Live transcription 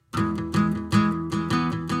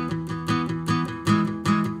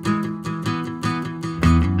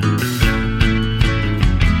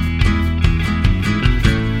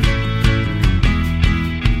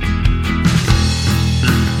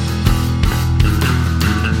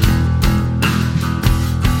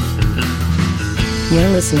You're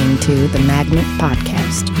listening to the Magnet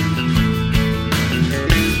Podcast.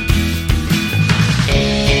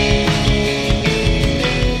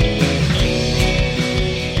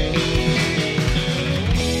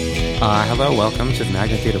 Hello, welcome to the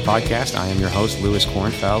Magnet Theater Podcast. I am your host, Louis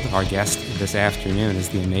Kornfeld. Our guest this afternoon is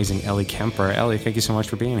the amazing Ellie Kemper. Ellie, thank you so much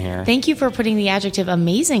for being here. Thank you for putting the adjective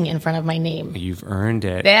amazing in front of my name. You've earned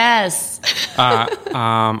it. Yes. I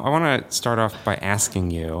want to start off by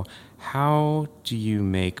asking you, how do you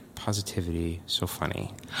make positivity so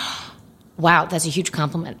funny? Wow, that's a huge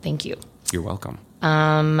compliment. Thank you. You're welcome.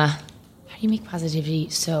 How do you make positivity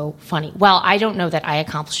so funny? Well, I don't know that I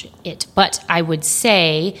accomplish it, but I would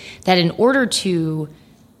say that in order to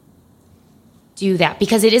do that,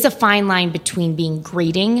 because it is a fine line between being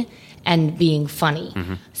grating and being funny.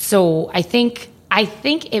 Mm-hmm. So I think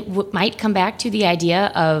it might come back to the idea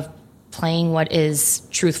of playing what is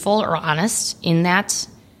truthful or honest in that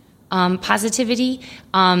positivity.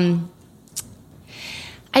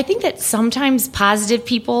 I think that sometimes positive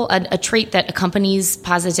people, a trait that accompanies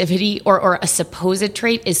positivity or a supposed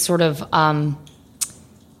trait is sort of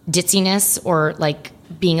ditziness or like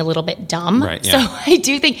being a little bit dumb. Right, yeah. So I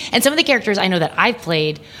do think, and some of the characters I know that I've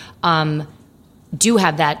played do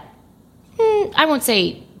have that, I won't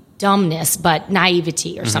say dumbness, but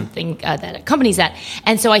naivety or something that accompanies that.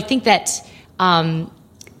 And so I think that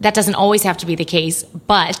that doesn't always have to be the case,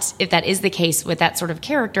 but if that is the case with that sort of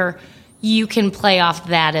character, you can play off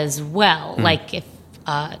that as well. Like if,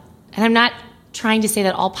 and I'm not trying to say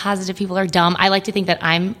that all positive people are dumb. I like to think that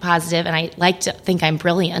I'm positive, and I like to think I'm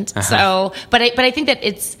brilliant. Uh-huh. So, but I think that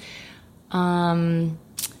it's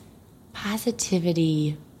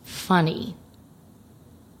positivity funny.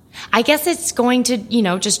 I guess it's going to,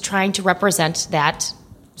 just trying to represent that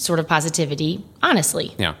sort of positivity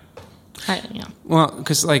honestly. Yeah. Well,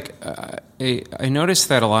 because I noticed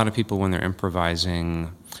that a lot of people, when they're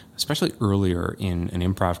improvising, especially earlier in an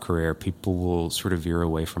improv career, people will sort of veer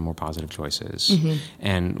away from more positive choices. Mm-hmm.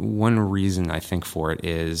 And one reason I think for it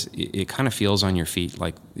is it kind of feels on your feet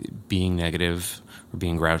like being negative or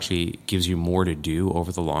being grouchy gives you more to do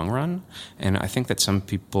over the long run. And I think that some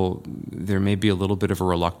people, there may be a little bit of a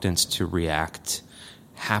reluctance to react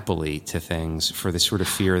happily to things for this sort of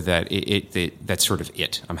fear that that's sort of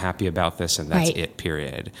it. I'm happy about this, and that's right. It,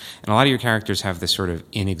 period. And a lot of your characters have this sort of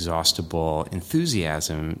inexhaustible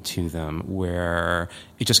enthusiasm to them where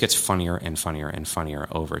it just gets funnier and funnier and funnier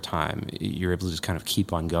over time. You're able to just kind of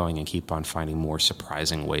keep on going and keep on finding more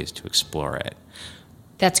surprising ways to explore it.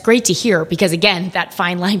 That's great to hear, because again, that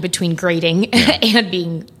fine line between grating and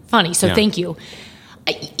being funny. So thank you.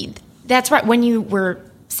 That's right. When you were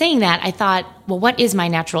saying that, I thought, well, what is my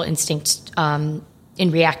natural instinct in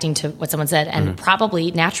reacting to what someone said? And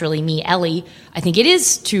probably naturally, me, Ellie, I think it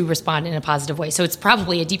is to respond in a positive way. So it's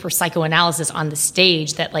probably a deeper psychoanalysis on the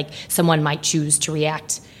stage that like someone might choose to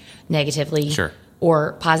react negatively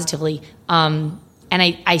or positively. And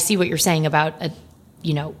I see what you're saying about a,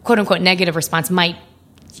 quote unquote negative response might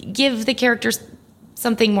give the characters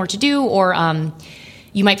something more to do, or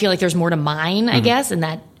you might feel like there's more to mine, I guess, in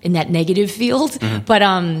that negative field. But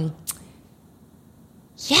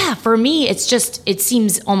for me, it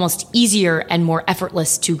seems almost easier and more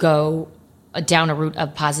effortless to go down a route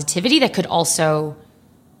of positivity that could also,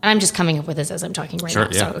 and I'm just coming up with this as I'm talking right now.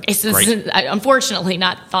 Yeah. So this is unfortunately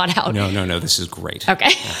not thought out. No, this is great.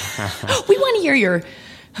 Okay. We want to hear your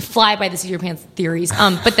fly by the seat of your pants theories,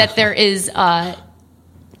 but that there is,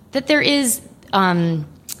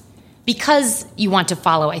 because you want to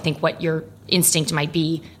follow, I think, what your instinct might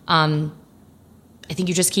be, I think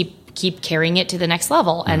you just keep carrying it to the next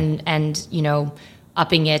level and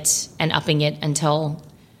upping it until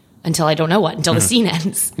I don't know what, until the scene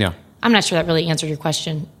ends. Yeah. I'm not sure that really answered your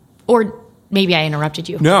question, or maybe I interrupted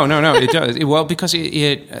you. No, it does. Well, because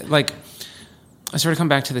it like, I sort of come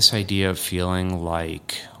back to this idea of feeling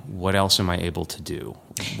like, what else am I able to do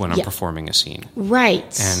when I'm performing a scene?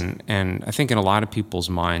 Right. And I think in a lot of people's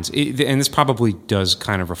minds, and this probably does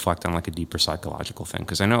kind of reflect on like a deeper psychological thing,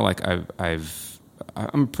 because I know like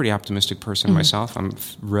I'm a pretty optimistic person myself. I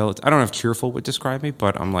don't know if cheerful would describe me,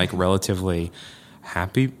 but I'm like relatively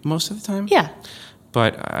happy most of the time. Yeah.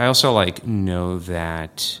 But I also like know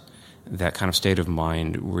that kind of state of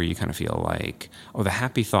mind where you kind of feel like, the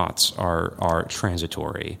happy thoughts are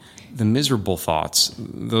transitory. The miserable thoughts,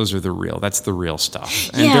 those are that's the real stuff.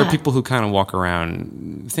 And there are people who kind of walk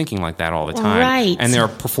around thinking like that all the time. Right. And there are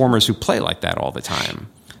performers who play like that all the time.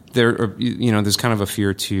 There's kind of a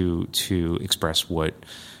fear to express what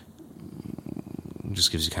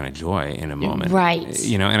just gives you kind of joy in a moment. Right.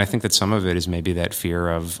 You know, and I think that some of it is maybe that fear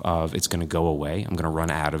of it's going to go away. I'm going to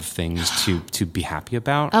run out of things to be happy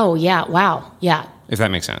about. Oh, yeah. Wow. Yeah. If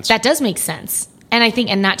that makes sense. That does make sense. And I think,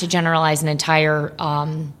 and not to generalize an entire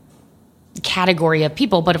category of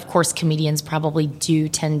people, but of course comedians probably do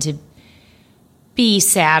tend to be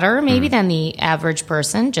sadder maybe than the average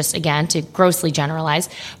person, just again, to grossly generalize.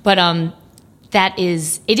 But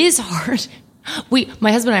it is hard.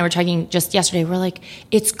 My husband and I were talking just yesterday. We're like,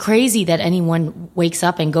 it's crazy that anyone wakes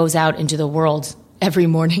up and goes out into the world every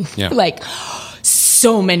morning. Yeah. Like,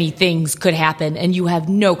 so many things could happen and you have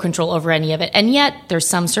no control over any of it. And yet there's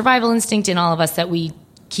some survival instinct in all of us that we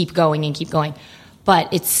keep going and keep going.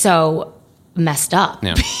 But it's so messed up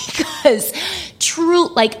because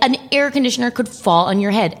like an air conditioner could fall on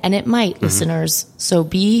your head, and it might, listeners. So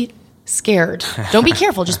be scared. Don't be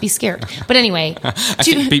careful, just be scared. But anyway,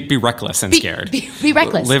 be reckless and scared. Be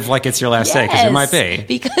reckless. Live like it's your last day, because it might be.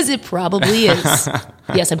 Because it probably is.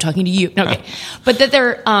 Yes, I'm talking to you. Okay, but that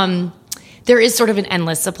there is sort of an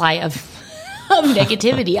endless supply of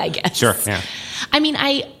negativity, I guess. Sure. Yeah. I mean,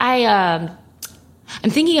 I'm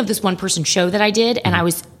thinking of this one-person show that I did, and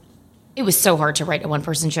it was so hard to write a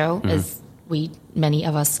one-person show, as many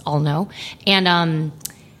of us all know. And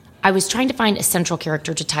I was trying to find a central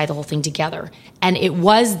character to tie the whole thing together. And it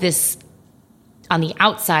was this, on the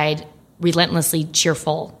outside, relentlessly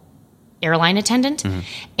cheerful airline attendant.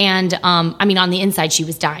 And, I mean, on the inside, she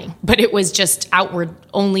was dying. But it was just outward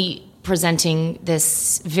only presenting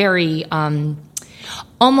this very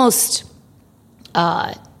almost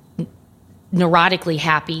neurotically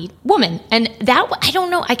happy woman. And that, I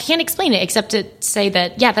don't know, I can't explain it except to say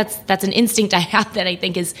that, yeah, that's an instinct I have that I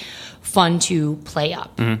think is fun to play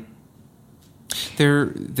up.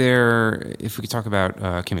 If we could talk about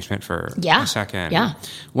Kimmy Schmidt for a second. Yeah.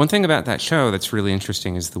 One thing about that show that's really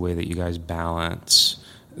interesting is the way that you guys balance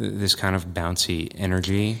this kind of bouncy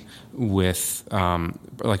energy with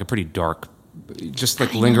like a pretty dark, just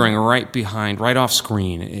like lingering right off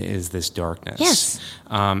screen is this darkness. Yes.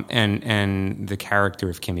 And the character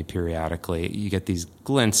of Kimmy, periodically, you get these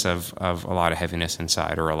glints of a lot of heaviness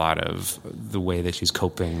inside, or a lot of the way that she's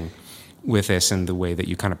coping with this, and the way that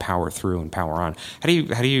you kind of power through and power on. How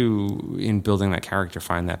do you, in building that character,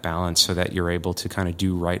 find that balance so that you're able to kind of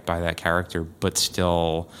do right by that character, but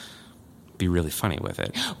still be really funny with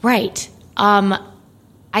it? Right.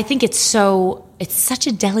 I think it's such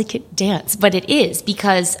a delicate dance, but it is,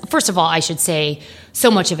 because first of all, I should say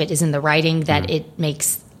so much of it is in the writing that it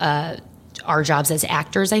makes our jobs as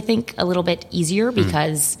actors, I think, a little bit easier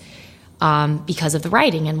because of the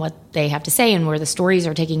writing and what they have to say and where the stories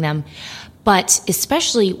are taking them. But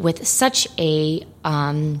especially with such a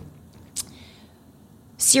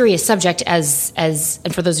serious subject as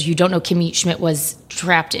and for those of you who don't know, Kimmy Schmidt was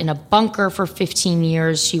trapped in a bunker for 15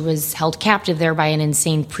 years. She was held captive there by an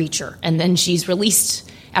insane preacher, and then she's released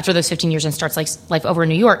after those 15 years and starts life over in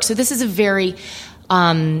New York. So this is a very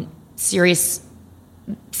serious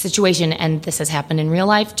situation, and this has happened in real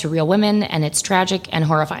life to real women, and it's tragic and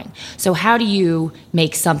horrifying. So how do you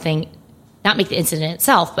make something, not make the incident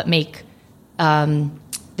itself, but make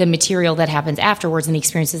the material that happens afterwards and the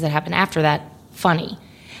experiences that happen after that funny?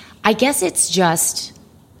 I guess it's just,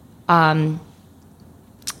 on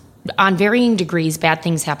varying degrees, bad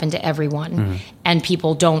things happen to everyone, and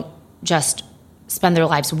people don't just spend their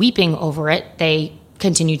lives weeping over it. They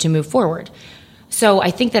continue to move forward. So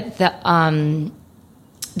I think that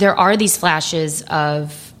there are these flashes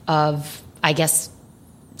of, I guess,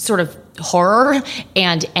 sort of horror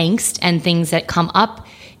and angst and things that come up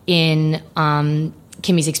in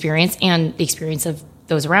Kimmy's experience and the experience of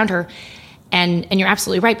those around her. And you're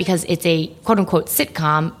absolutely right, because it's a quote-unquote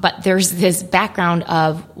sitcom, but there's this background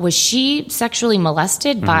of, was she sexually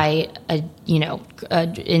molested by a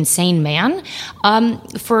insane man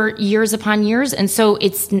for years upon years? And so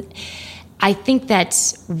I think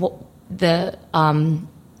that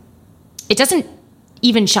it doesn't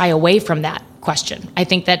even shy away from that question. I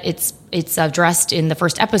think that it's addressed in the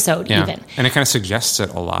first episode, even. And it kind of suggests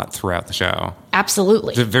it a lot throughout the show.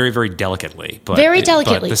 Absolutely. Very, very delicately. But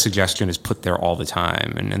But the suggestion is put there all the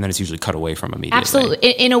time, and then it's usually cut away from immediately.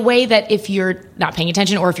 Absolutely. In a way that if you're not paying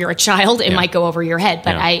attention, or if you're a child, it might go over your head.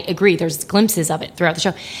 But I agree, there's glimpses of it throughout the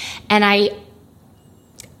show. And I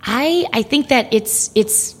think that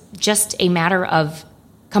it's just a matter of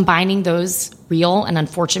combining those real and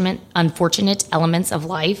unfortunate elements of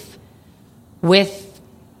life with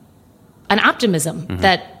an optimism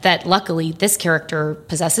that luckily this character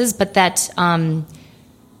possesses, but that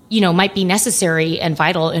might be necessary and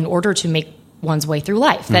vital in order to make one's way through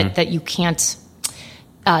life. That you can't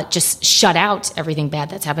just shut out everything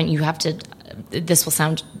bad that's happened. You have to this will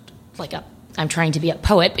sound like I'm trying to be a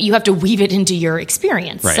poet, but you have to weave it into your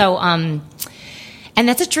experience. Right. So, and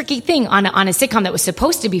that's a tricky thing on a sitcom that was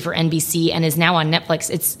supposed to be for NBC and is now on Netflix.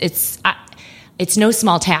 It's no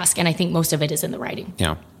small task, and I think most of it is in the writing.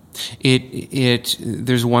 Yeah.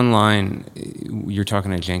 There's one line, you're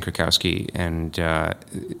talking to Jane Krakowski, and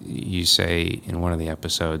you say in one of the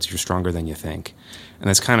episodes, "You're stronger than you think." And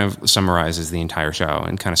this kind of summarizes the entire show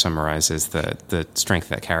and kind of summarizes the strength of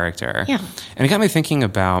that character. Yeah. And it got me thinking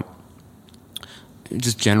about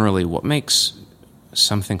just generally what makes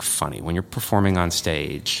something funny when you're performing on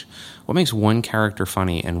stage. What makes one character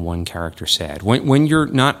funny and one character sad? When you're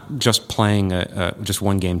not just playing just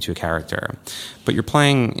one game to a character, but you're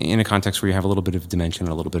playing in a context where you have a little bit of dimension,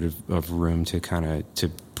 a little bit of room to kind of to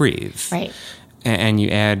breathe. Right. And you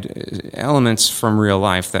add elements from real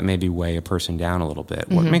life that maybe weigh a person down a little bit.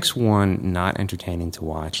 What makes one not entertaining to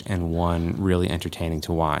watch and one really entertaining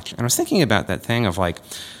to watch? And I was thinking about that thing of like,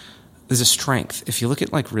 there's a strength. If you look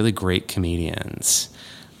at like really great comedians,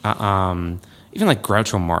 even like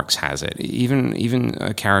Groucho Marx has it. Even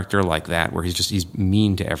a character like that where he's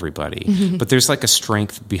mean to everybody. But there's like a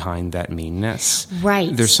strength behind that meanness. Right.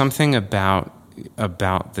 There's something about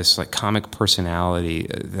this like comic personality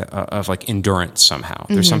of like endurance somehow.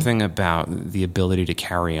 There's something about the ability to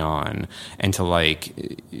carry on and to like,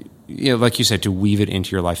 like you said, to weave it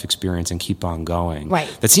into your life experience and keep on going. Right.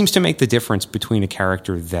 That seems to make the difference between a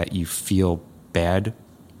character that you feel bad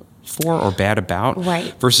for or bad about,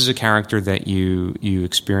 right, versus a character that you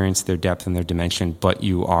experience their depth and their dimension, but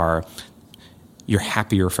you're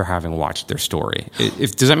happier for having watched their story.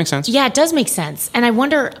 Does that make sense? Yeah, it does make sense. And I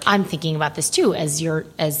wonder, I'm thinking about this too as you're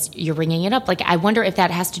bringing it up. Like, I wonder if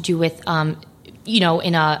that has to do with, in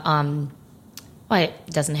a, well, it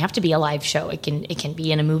doesn't have to be a live show. It can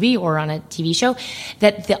be in a movie or on a TV show,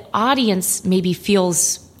 that the audience maybe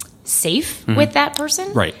feels safe with that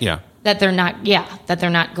person. Right. Yeah. That they're not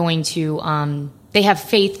going to, they have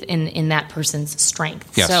faith in that person's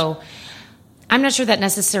strength. Yes. So I'm not sure that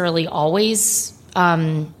necessarily always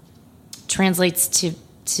translates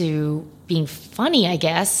to being funny, I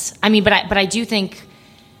guess. I mean, but I do think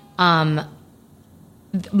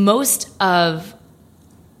most of,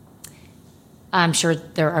 I'm sure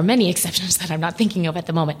there are many exceptions that I'm not thinking of at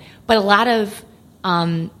the moment, but a lot of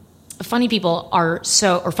funny people or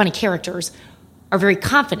funny characters are very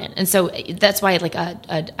confident. And so that's why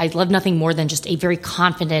I love nothing more than just a very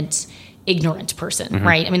confident, ignorant person,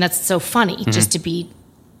 right? I mean, that's so funny just to be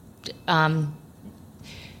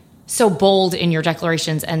so bold in your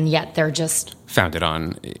declarations, and yet they're just founded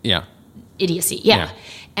on, idiocy. Yeah.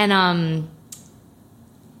 And I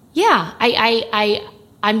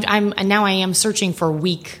am searching for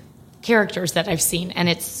weak characters that I've seen, and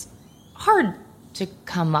it's hard to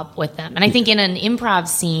come up with them. And I think in an improv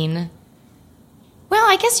scene, well,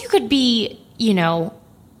 I guess you could be,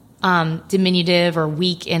 diminutive or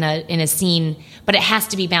weak in a scene, but it has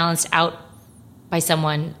to be balanced out by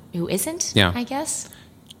someone who isn't. Yeah. I guess.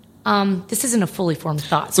 This isn't a fully formed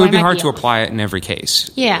thought, so it would be hard to apply it in every case.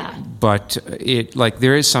 Yeah. But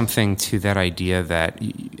there is something to that idea that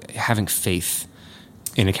having faith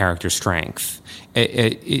in a character's strength,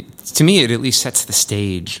 to me, it at least sets the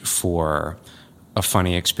stage for a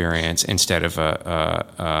funny experience instead of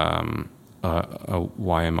a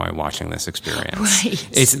why am I watching this experience? Right.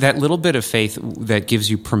 It's that little bit of faith that gives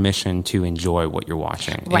you permission to enjoy what you're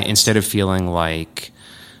watching, right, instead of feeling like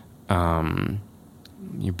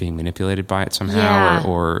you're being manipulated by it somehow,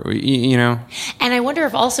 or. And I wonder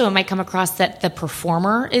if also it might come across that the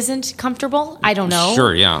performer isn't comfortable. I don't know.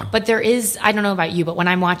 Sure, yeah. But there is, I don't know about you, but when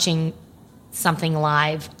I'm watching something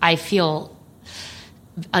live, I feel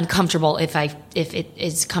uncomfortable if it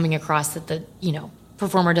is coming across that the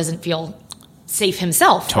performer doesn't feel safe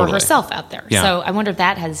himself or herself out there. Yeah. So I wonder if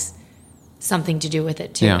that has something to do with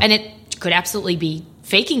it too. Yeah. And it could absolutely be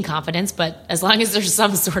faking confidence, but as long as there's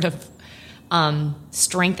some sort of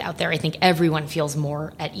strength out there, I think everyone feels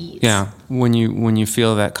more at ease. Yeah, when you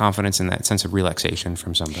feel that confidence and that sense of relaxation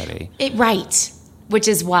from somebody. Right, which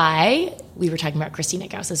is why we were talking about Christina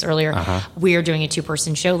Gausses earlier. We're doing a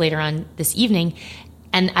 2-person show later on this evening,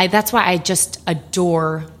 and that's why I just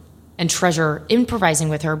adore and treasure improvising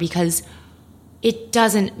with her, because it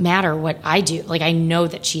doesn't matter what I do. Like, I know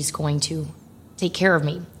that she's going to take care of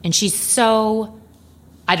me. And she's so,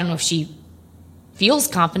 I don't know if she feels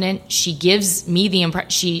confident. She gives me the impression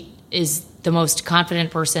she is the most confident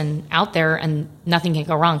person out there, and nothing can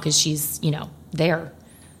go wrong because she's, there.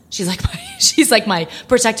 She's like my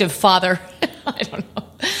protective father. I don't know.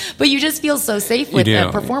 But you just feel so safe with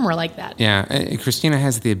a performer like that. Yeah. Christina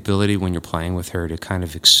has the ability when you're playing with her to kind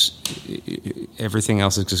of everything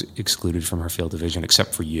else is excluded from her field of vision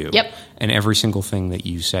except for you. Yep. And every single thing that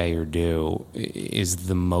you say or do is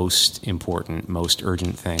the most important, most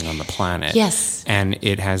urgent thing on the planet. Yes. And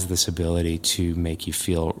it has this ability to make you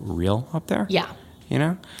feel real up there. Yeah. You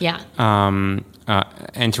know? Yeah.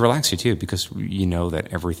 And to relax you too, because you know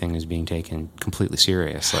that everything is being taken completely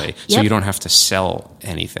seriously. Yep. So you don't have to sell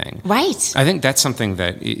anything. Right. I think that's something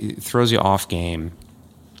that it throws you off game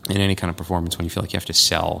in any kind of performance when you feel like you have to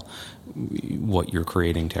sell what you're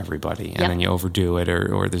creating to everybody, and then you overdo it,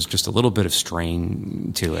 or there's just a little bit of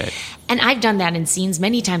strain to it. And I've done that in scenes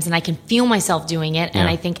many times, and I can feel myself doing it, and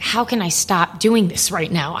I think, how can I stop doing this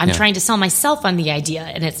right now? I'm trying to sell myself on the idea,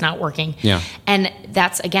 and it's not working. Yeah. And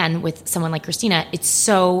that's, again, with someone like Christina, it's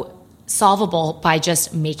so solvable by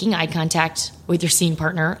just making eye contact with your scene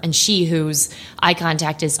partner, and she, whose eye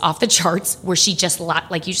contact is off the charts, where she just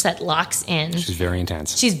like you said, locks in. She's very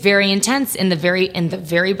intense. She's very intense in the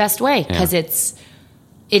very best way, because it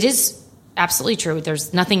is absolutely true.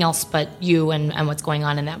 There's nothing else but you and what's going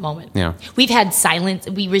on in that moment. Yeah, we've had silence.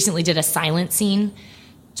 We recently did a silent scene.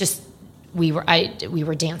 Just we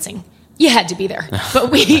were dancing. You had to be there,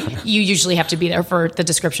 but you usually have to be there for the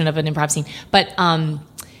description of an improv scene. But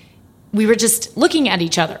we were just looking at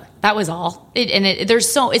each other. That was all. It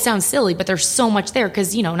sounds silly, but there's so much there,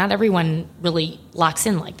 because not everyone really locks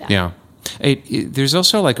in like that. Yeah. There's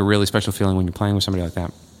also like a really special feeling when you're playing with somebody like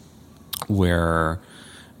that, where,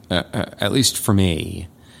 at least for me,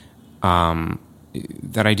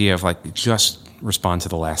 that idea of like just respond to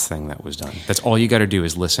the last thing that was done. That's all you got to do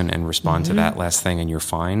is listen and respond to that last thing, and you're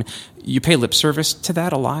fine. You pay lip service to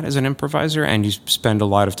that a lot as an improviser, and you spend a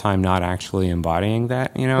lot of time not actually embodying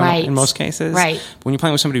that, right. in most cases. Right. But when you're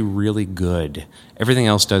playing with somebody really good, everything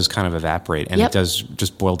else does kind of evaporate, and it does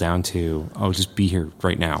just boil down to, just be here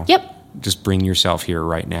right now. Yep. Just bring yourself here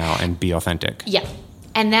right now and be authentic. Yeah.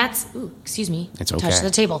 And that's, excuse me. It's okay. Touch the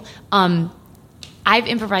table. I've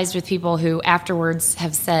improvised with people who afterwards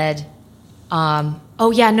have said,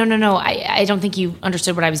 no, I don't think you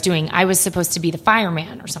understood what I was doing. I was supposed to be the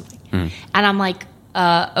fireman or something. And I'm like,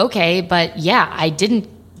 okay, but I didn't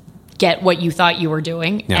get what you thought you were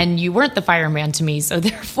doing, and you weren't the fireman to me, so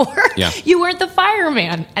therefore you weren't the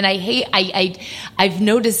fireman. And I've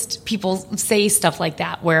noticed people say stuff like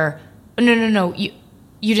that where, no, you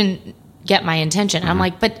didn't get my intention. I'm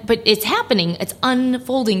like, but it's happening. It's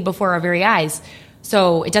unfolding before our very eyes.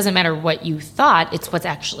 So it doesn't matter what you thought, it's what's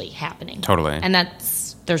actually happening. Totally. And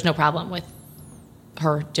there's no problem with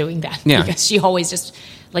her doing that. Yeah. Because she always just,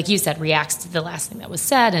 like you said, reacts to the last thing that was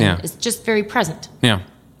said and is just very present. Yeah.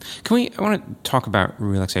 I want to talk about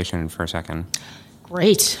relaxation for a second.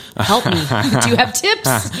 Great. Help me. Do you have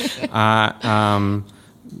tips?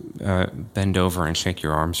 Bend over and shake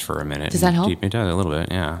your arms for a minute. Does that help? It does a little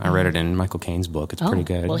bit, yeah. I read it in Michael Caine's book. It's pretty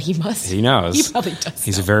good. Well, he must. He knows. He probably does.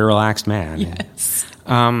 He's a very relaxed man. Yes.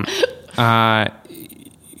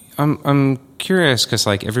 I'm curious because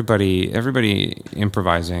like everybody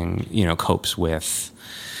improvising, copes with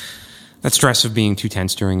that stress of being too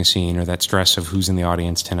tense during a scene, or that stress of who's in the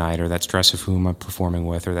audience tonight, or that stress of who am I performing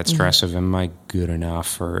with, or that stress of am I good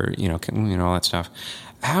enough, or all that stuff.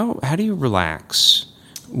 How do you relax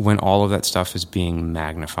when all of that stuff is being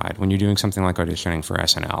magnified? When you're doing something like auditioning for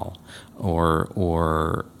SNL,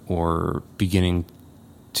 or beginning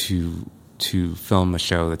to film a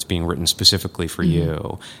show that's being written specifically for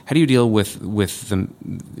you, how do you deal with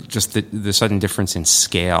the sudden difference in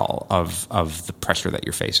scale of the pressure that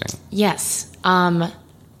you're facing? Yes.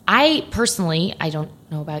 I personally, I don't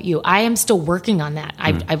know about you, I am still working on that.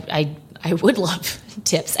 I would love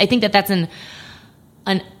tips. I think that's an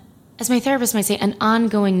as my therapist might say, an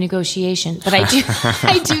ongoing negotiation. But I do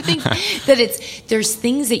think that there's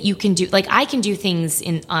things that you can do. Like I can do things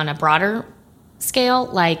on a broader scale.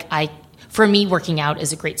 Like for me, working out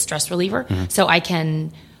is a great stress reliever. So I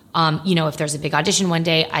can, if there's a big audition one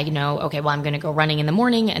day, I know, okay, well, I'm going to go running in the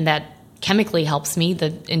morning, and that chemically helps me. The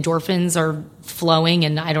endorphins are flowing,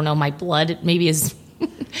 and I don't know, my blood maybe is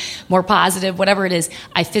more positive, whatever it is.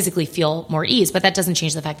 I physically feel more ease, but that doesn't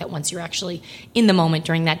change the fact that once you're actually in the moment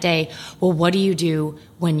during that day, well, what do you do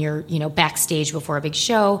when you're, backstage before a big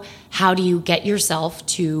show? How do you get yourself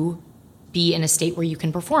to be in a state where you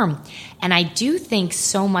can perform? And I do think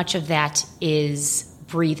so much of that is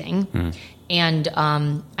breathing. And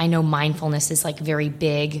I know mindfulness is like very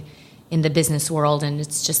big in the business world, and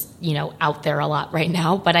it's just, out there a lot right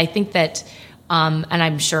now. But I think that, and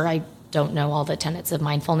I'm sure I don't know all the tenets of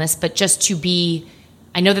mindfulness, but just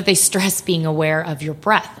I know that they stress being aware of your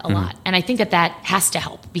breath a lot. And I think that has to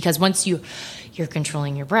help, because once you're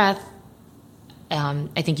controlling your breath.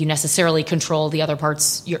 I think you necessarily control the other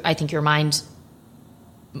parts. I think your mind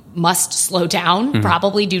must slow down,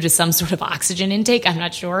 probably due to some sort of oxygen intake. I'm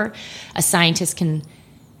not sure. A scientist can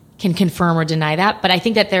confirm or deny that. But I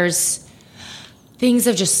think that there's things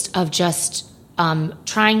of just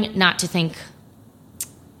trying not to think.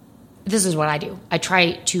 This is what I do. I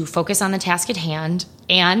try to focus on the task at hand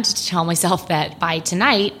and to tell myself that by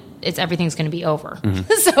tonight, everything's going to be over.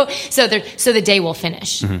 So the day will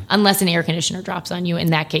finish unless an air conditioner drops on you.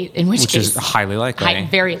 In that case, which is highly likely,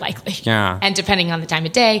 very likely. Yeah, and depending on the time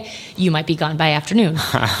of day, you might be gone by afternoon.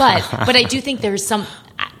 But I do think there's some,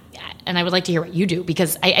 and I would like to hear what you do,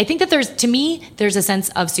 because I think that there's a sense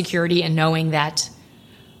of security in knowing that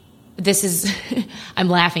this is. I'm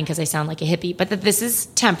laughing because I sound like a hippie, but that this is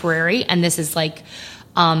temporary and this is like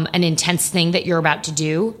an intense thing that you're about to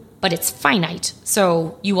do. But it's finite.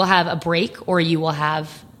 So you will have a break or you will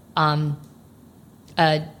have an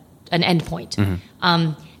end point.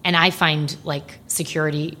 And I find like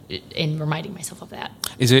security in reminding myself of that.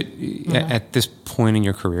 Is it at this point in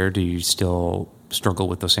your career, do you still struggle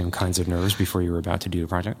with those same kinds of nerves before you were about to do a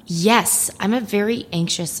project? Yes. I'm a very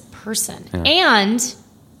anxious person. Yeah. And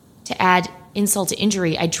to add insult to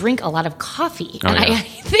injury, I drink a lot of coffee. And I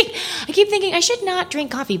keep thinking I should not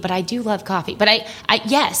drink coffee, but I do love coffee. But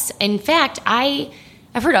yes, in fact, I've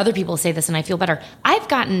heard other people say this and I feel better. I've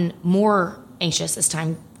gotten more anxious as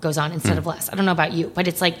time goes on instead of less. I don't know about you, but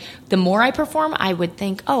it's like the more I perform, I would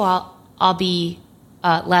think, I'll be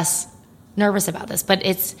less nervous about this. But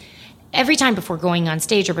it's every time before going on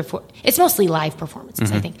stage or before, it's mostly live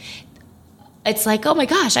performances, I think. It's like, oh my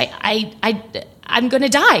gosh, I'm going to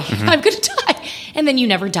die. I'm going to die. And then you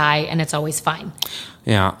never die, and it's always fine.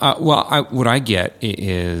 Yeah. What I get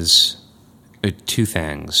is two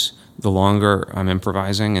things. The longer I'm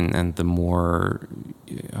improvising and the more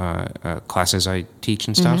classes I teach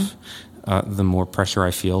and stuff, the more pressure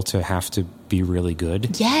I feel to have to be really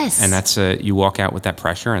good. Yes. And that's you walk out with that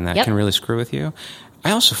pressure, and that can really screw with you. I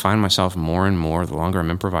also find myself more and more, the longer I'm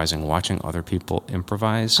improvising, watching other people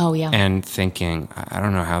improvise and thinking, I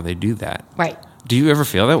don't know how they do that. Right. Do you ever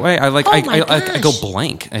feel that way? I go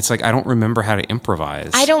blank. It's like I don't remember how to improvise.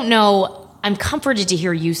 I don't know. I'm comforted to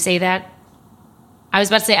hear you say that. I was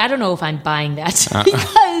about to say, I don't know if I'm buying that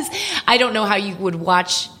because I don't know how you would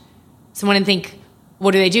watch someone and think,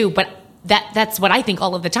 what do they do? But that's what I think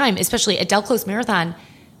all of the time, especially at Del Close Marathon.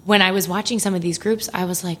 When I was watching some of these groups, I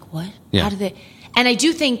was like, what? Yeah. How do they... And I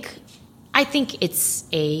think it's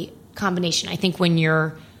a combination. I think when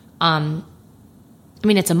you're,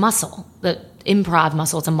 it's a muscle, the improv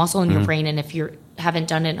muscle. It's a muscle in your brain. And if you haven't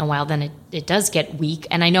done it in a while, then it does get weak.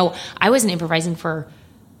 And I know I wasn't improvising for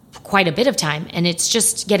quite a bit of time, and it's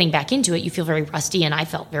just getting back into it. You feel very rusty, and I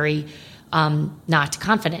felt very not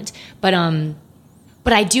confident. But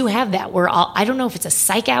I do have that where I don't know if it's a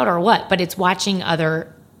psych out or what, but it's watching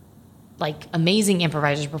other like amazing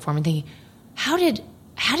improvisers perform and thinking, How did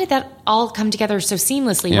that all come together so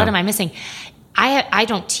seamlessly? Yeah. What am I missing? I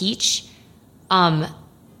don't teach.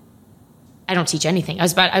 I don't teach anything. I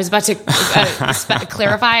was about to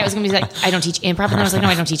clarify. I was going to be like, I don't teach improv, and then I was like, no,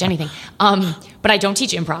 I don't teach anything. But I don't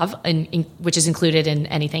teach improv, which is included in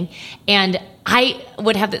anything. And I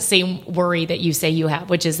would have that same worry that you say you have,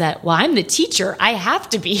 which is that, well, I'm the teacher. I have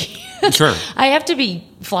to be. Sure. I have to be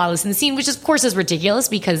flawless in the scene, which of course is ridiculous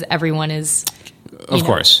because everyone is. Of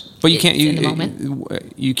course, but you can't.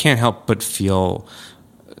 You can't help but feel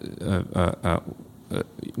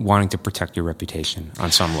wanting to protect your reputation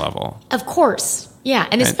on some level. Of course, yeah,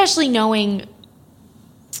 and especially knowing.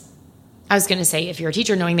 I was going to say, if you're a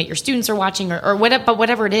teacher, knowing that your students are watching, or whatever, but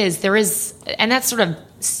whatever it is, there is, and that sort of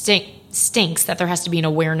stinks that there has to be an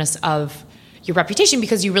awareness of your reputation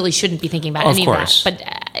because you really shouldn't be thinking about any of that. But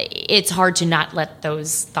it's hard to not let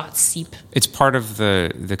those thoughts seep. It's part of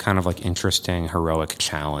the kind of like interesting heroic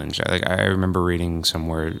challenge. I remember reading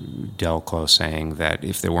somewhere Del Close saying that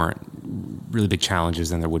if there weren't really big challenges,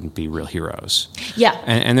 then there wouldn't be real heroes. Yeah,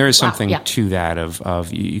 and there is something to that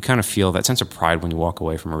of you kind of feel that sense of pride when you walk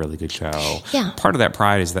away from a really good show. Yeah, part of that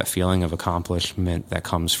pride is that feeling of accomplishment that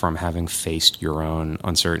comes from having faced your own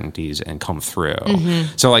uncertainties and come through.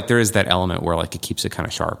 Mm-hmm. So like there is that element where like it keeps it kind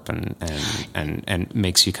of sharp and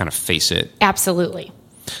makes you kind of face it. Absolutely.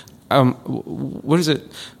 What is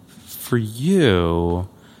it for you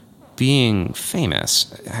being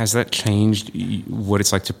famous? Has that changed what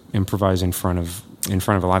it's like to improvise in front of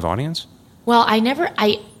a live audience? Well,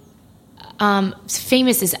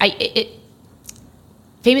 famous is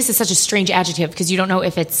famous is such a strange adjective because you don't know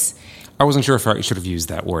if it's. I wasn't sure if I should have used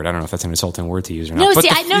that word. I don't know if that's an insulting word to use or not.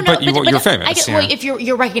 No, but you're famous. Well, if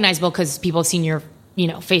you're recognizable because people have seen your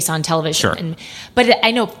face on television. Sure. But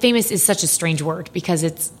I know famous is such a strange word because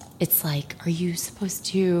it's like, are you supposed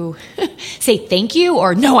to say thank you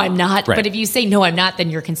or no, I'm not? Right. But if you say no, I'm not, then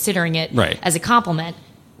you're considering it as a compliment,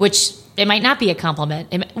 which it might not be a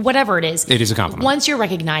compliment. Whatever it is. It is a compliment. Once you're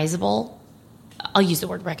recognizable, I'll use the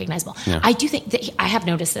word recognizable. Yeah. I do think that I have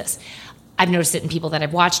noticed this. I've noticed it in people that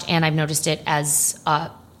I've watched, and I've noticed it as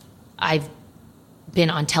I've been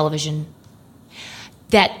on television,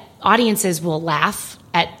 that audiences will laugh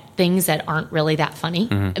at things that aren't really that funny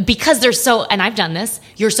because they're so, and I've done this,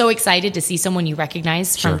 you're so excited to see someone you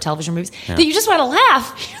recognize from television movies that you just want to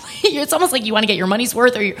laugh. It's almost like you want to get your money's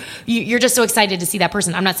worth, or you're just so excited to see that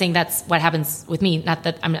person. I'm not saying that's what happens with me. Not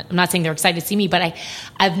that I'm not saying they're excited to see me, but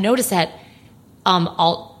I've noticed that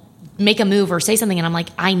I'll make a move or say something, and I'm like,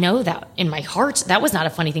 I know that in my heart that was not a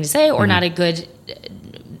funny thing to say, or not a good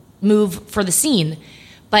move for the scene,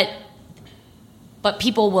 but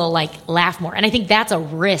people will like laugh more, and I think that's a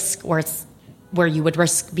risk where you would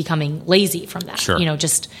risk becoming lazy from that. Sure.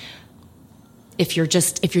 Just if you're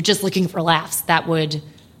just looking for laughs, that would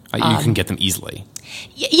you can get them easily.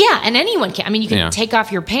 Yeah, and anyone can. I mean, you can take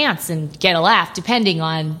off your pants and get a laugh depending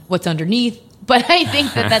on what's underneath. But I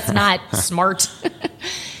think that's not smart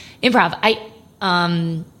improv.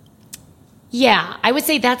 I would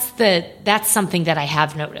say that's something that I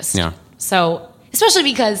have noticed. Yeah. So especially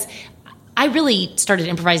because I really started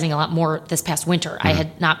improvising a lot more this past winter. I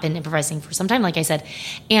had not been improvising for some time, like I said,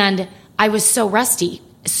 and I was so rusty,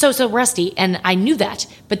 so rusty, and I knew that.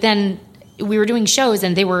 But then we were doing shows,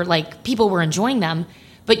 and they were like, people were enjoying them.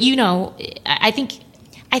 But I think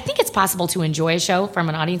it's possible to enjoy a show from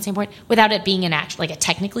an audience standpoint without it being a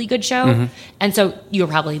technically good show. And so you're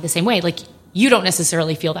probably the same way. Like, you don't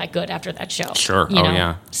necessarily feel that good after that show. Sure.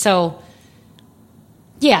 Yeah. So,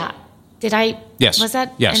 yeah. Did I? Yes. Was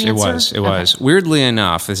that? Yes, an it answer? was. It was. Weirdly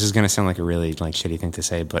enough, this is going to sound like a really shitty thing to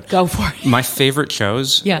say, but go for it. My favorite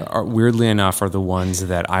shows, weirdly enough, are the ones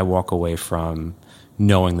that I walk away from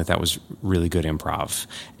knowing that was really good improv,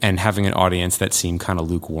 and having an audience that seemed kind of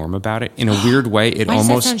lukewarm about it. In a weird way, it Why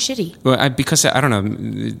almost does that sound shitty? Well, because I don't know.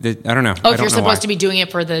 I don't know. Oh, if you're supposed to be doing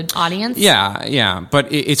it for the audience? Yeah.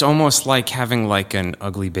 But it's almost like having like an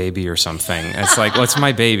ugly baby or something. It's like, well, it's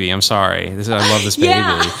my baby. I'm sorry. I love this baby.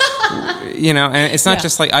 Yeah. And it's not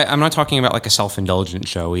just like, I'm not talking about like a self-indulgent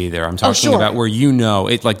show either. I'm talking about where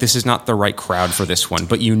this is not the right crowd for this one,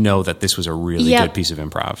 but that this was a really good piece of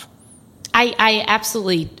improv. I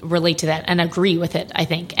absolutely relate to that and agree with it, I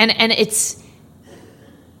think. And it's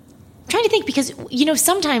I'm trying to think because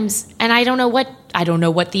sometimes, and I don't know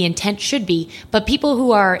what the intent should be, but people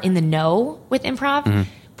who are in the know with improv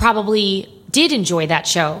probably did enjoy that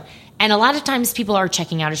show. And a lot of times people are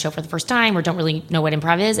checking out a show for the first time or don't really know what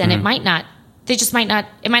improv is, and it might not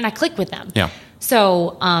click with them. Yeah.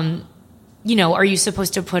 So, are you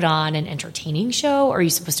supposed to put on an entertaining show? Or are you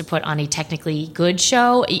supposed to put on a technically good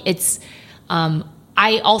show?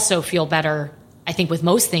 I also feel better, I think, with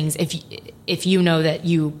most things if you know that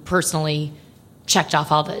you personally checked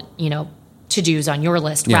off all the to-dos on your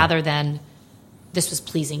list rather than this was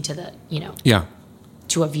pleasing to the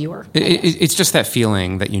to a viewer. It's just that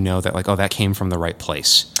feeling that that like, oh, that came from the right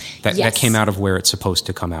place. That came out of where it's supposed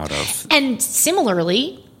to come out of. And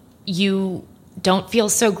similarly, you don't feel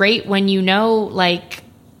so great when like,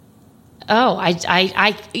 oh,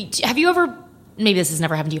 I have you ever, maybe this has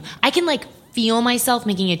never happened to you, I can like feel myself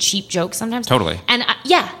making a cheap joke sometimes. Totally. And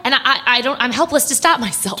I'm helpless to stop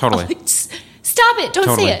myself. Totally. Like, stop it.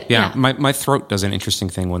 Don't say it. Yeah. My throat does an interesting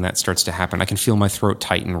thing when that starts to happen. I can feel my throat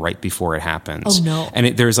tighten right before it happens. Oh, no.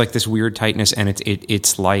 And there's like this weird tightness, and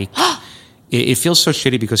it's like... It feels so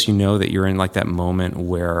shitty because that you're in like that moment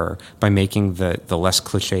where by making the less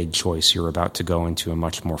cliched choice, you're about to go into a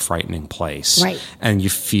much more frightening place. Right. And you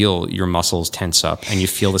feel your muscles tense up, and you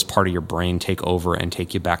feel this part of your brain take over and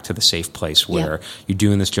take you back to the safe place where you're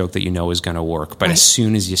doing this joke that is going to work. But as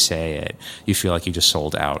soon as you say it, you feel like you just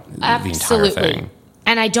sold out the entire thing.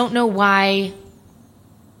 And I don't know why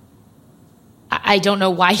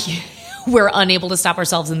we're unable to stop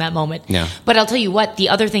ourselves in that moment. Yeah. But I'll tell you what, the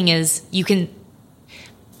other thing is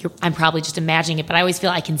I'm probably just imagining it, but I always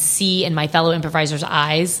feel I can see in my fellow improvisers'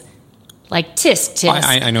 eyes, like, tisk.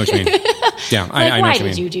 I know what you mean. Yeah, like, I know why what you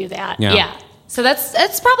mean. did you do that? Yeah. So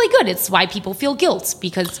that's probably good. It's why people feel guilt,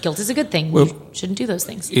 because guilt is a good thing. Well, you shouldn't do those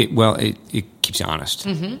things. It keeps you honest.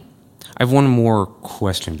 Mm-hmm. I have one more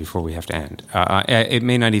question before we have to end. It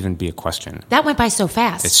may not even be a question. That went by so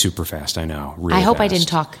fast. It's super fast, I know. Really I hope fast. I didn't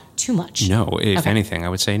talk too much. No, if anything, I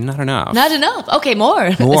would say not enough. Not enough. Okay, more.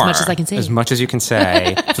 As much as I can say. As much as you can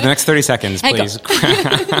say. For the next 30 seconds, please.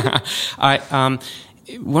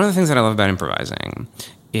 One of the things that I love about improvising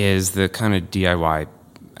is the kind of DIY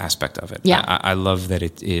aspect of it. Yeah. I love that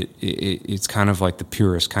it's kind of like the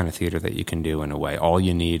purest kind of theater that you can do in a way. All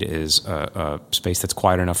you need is a space that's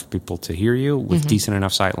quiet enough for people to hear you with decent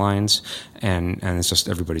enough sight lines, and it's just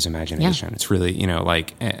everybody's imagination. Yeah. It's really,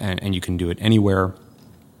 and you can do it anywhere.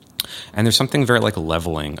 And there's something very like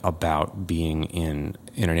leveling about being in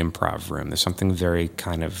an improv room. There's something very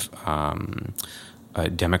kind of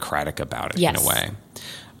democratic about it in a way.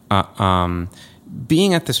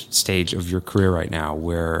 Being at this stage of your career right now,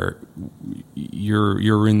 where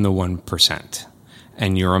you're in the 1%,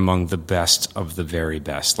 and you're among the best of the very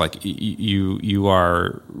best, like you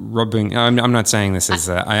are rubbing. I'm not saying this as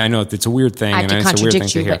I know it's a weird thing, and it's a weird thing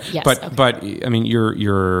to hear. But I mean,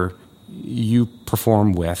 you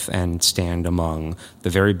perform with and stand among the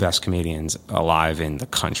very best comedians alive in the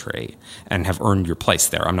country and have earned your place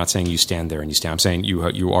there. I'm not saying you stand there and you stay. I'm saying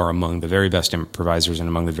you are among the very best improvisers and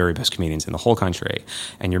among the very best comedians in the whole country,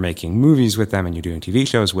 and you're making movies with them and you're doing TV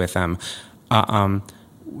shows with them.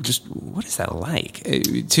 Just what is that like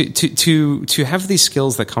to have these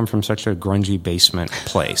skills that come from such a grungy basement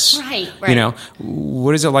place? Right.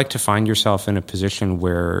 What is it like to find yourself in a position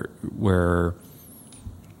where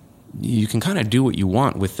you can kind of do what you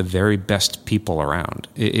want with the very best people around?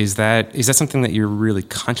 Is that something that you're really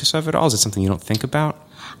conscious of at all? Is it something you don't think about?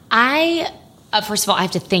 First of all, I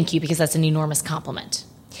have to thank you because that's an enormous compliment.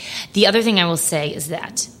 The other thing I will say is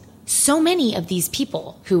that so many of these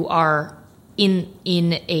people who are in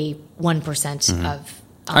a 1% of...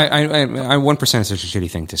 1% is such a shitty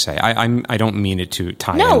thing to say. I don't mean it to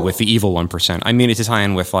tie in with the evil 1%. I mean it to tie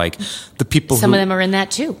in with like the people. Some of them are in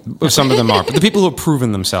that too. Some of them are, but the people who have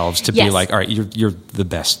proven themselves to be like, all right, you're the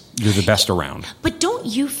best. You're the best around. But don't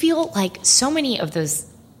you feel like so many of those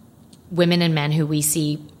women and men who we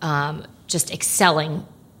see just excelling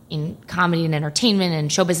in comedy and entertainment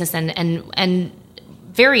and show business and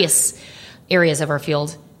various areas of our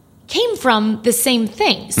field came from the same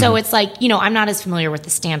thing. So it's like, I'm not as familiar with the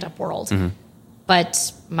stand-up world,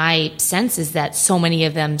 but my sense is that so many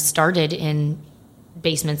of them started in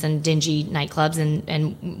basements and dingy nightclubs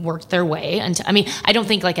and worked their way. I don't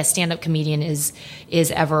think like a stand-up comedian is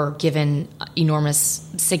ever given enormous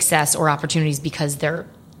success or opportunities because they're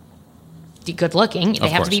good looking. They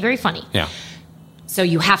have to be very funny. Yeah. So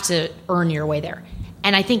you have to earn your way there.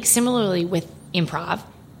 And I think similarly with improv,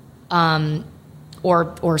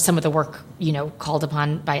 or some of the work, called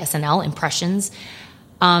upon by SNL, impressions,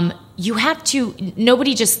 you have to,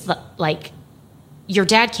 nobody just like, your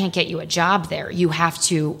dad can't get you a job there. You have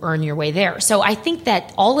to earn your way there. So I think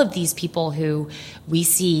that all of these people who we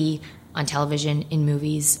see on television, in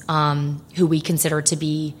movies, who we consider to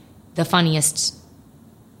be the funniest,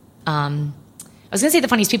 I was going to say the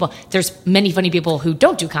funniest people. There's many funny people who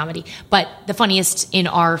don't do comedy, but the funniest in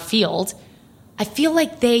our field, I feel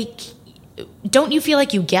like don't you feel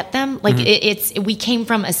like you get them? Like we came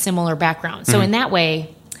from a similar background. So in that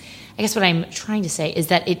way, I guess what I'm trying to say is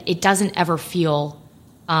that it doesn't ever feel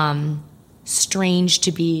strange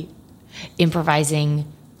to be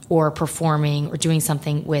improvising or performing or doing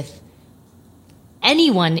something with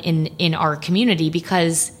anyone in our community,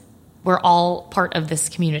 because we're all part of this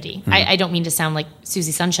community. I don't mean to sound like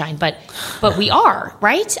Susie Sunshine, but we are,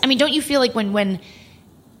 right? I mean, don't you feel like when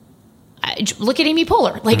look at Amy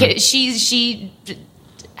Poehler, like she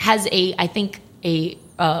has I think a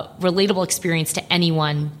relatable experience to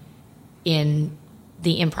anyone in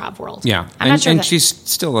the improv world. Yeah, and she's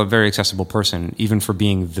still a very accessible person, even for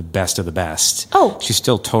being the best of the best. Oh, she's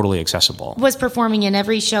still totally accessible. Was performing in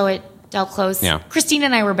every show at Del Close. Yeah, Christine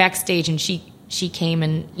and I were backstage, and she came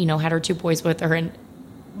and had her two boys with her, and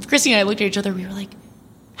Christine and I looked at each other. We were like,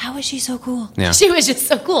 "How is she so cool?" Yeah, she was just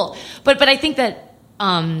so cool. But I think that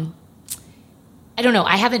I don't know.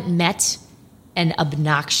 I haven't met an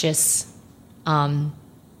obnoxious.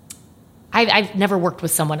 I've never worked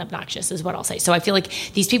with someone obnoxious, is what I'll say. So I feel like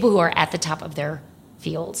these people who are at the top of their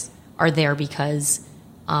fields are there because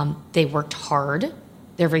they worked hard.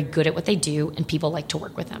 They're very good at what they do, and people like to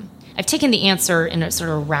work with them. I've taken the answer in a sort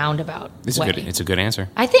of roundabout way. It's a good answer.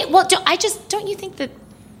 I think. Well, don't you think that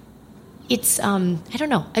it's? I don't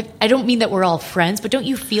know. I don't mean that we're all friends, but don't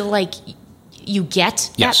you feel like you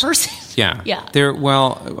get that person? Yeah. Yeah.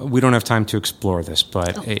 We don't have time to explore this,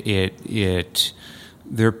 but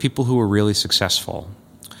there are people who are really successful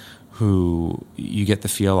who you get the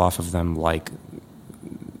feel off of them like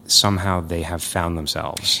somehow they have found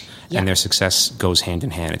themselves, and their success goes hand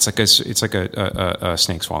in hand. It's like a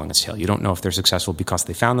snake swallowing its tail. You don't know if they're successful because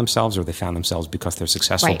they found themselves, or they found themselves because they're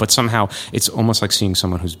successful. Right. But somehow it's almost like seeing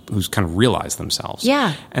someone who's kind of realized themselves.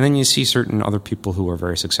 Yeah. And then you see certain other people who are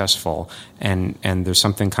very successful, and there's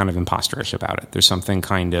something kind of imposterish about it. There's something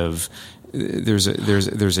kind of there's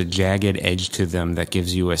a jagged edge to them that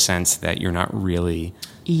gives you a sense that you're not really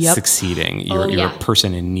succeeding. You're a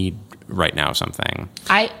person in need right now of something.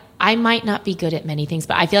 I might not be good at many things,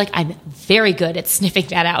 but I feel like I'm very good at sniffing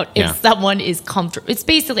that out if someone is comfortable. It's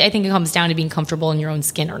basically, I think it comes down to being comfortable in your own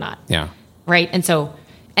skin or not. Yeah. Right? And so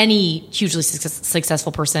any hugely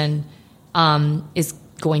successful person is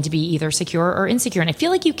going to be either secure or insecure. And I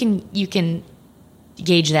feel like you can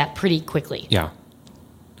gauge that pretty quickly. Yeah.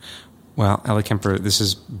 Well, Ellie Kemper, this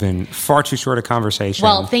has been far too short a conversation.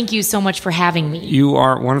 Well, thank you so much for having me. You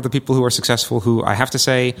are one of the people who are successful who, I have to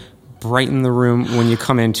say, brighten the room when you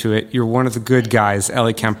come into it. You're one of the good guys,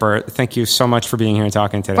 Ellie Kemper. Thank you so much for being here and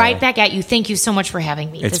talking today. Right back at you. Thank you so much for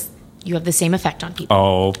having me. You have the same effect on people.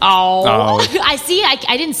 Oh. I see.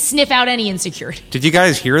 I didn't sniff out any insecurity. Did you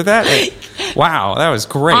guys hear that? Wow, that was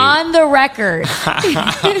great. On the record.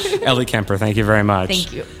 Ellie Kemper, thank you very much.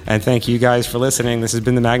 Thank you. And thank you guys for listening. This has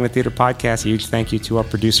been the Magnet Theater Podcast. A huge thank you to our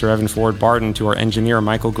producer, Evan Ford Barton, to our engineer,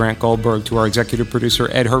 Michael Grant Goldberg, to our executive producer,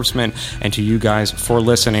 Ed Herbstman, and to you guys for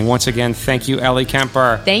listening. Once again, thank you, Ellie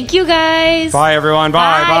Kemper. Thank you, guys. Bye, everyone.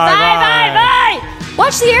 Bye. Bye.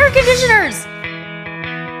 Watch the air conditioners.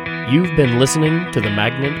 You've been listening to the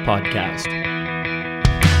Magnet Podcast.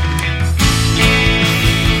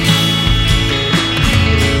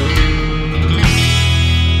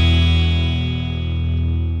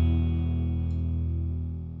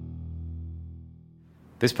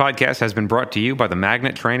 This podcast has been brought to you by the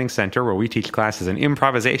Magnet Training Center, where we teach classes in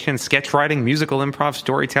improvisation, sketch writing, musical improv,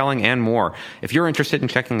 storytelling, and more. If you're interested in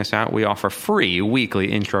checking us out, we offer free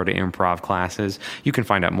weekly intro to improv classes. You can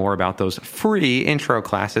find out more about those free intro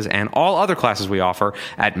classes and all other classes we offer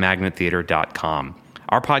at magnettheater.com.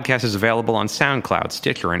 Our podcast is available on SoundCloud,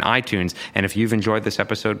 Stitcher, and iTunes. And if you've enjoyed this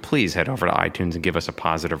episode, please head over to iTunes and give us a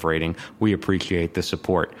positive rating. We appreciate the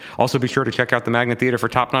support. Also, be sure to check out the Magnet Theater for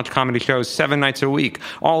top-notch comedy shows 7 nights a week.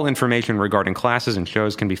 All information regarding classes and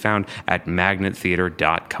shows can be found at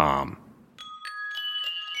magnettheater.com.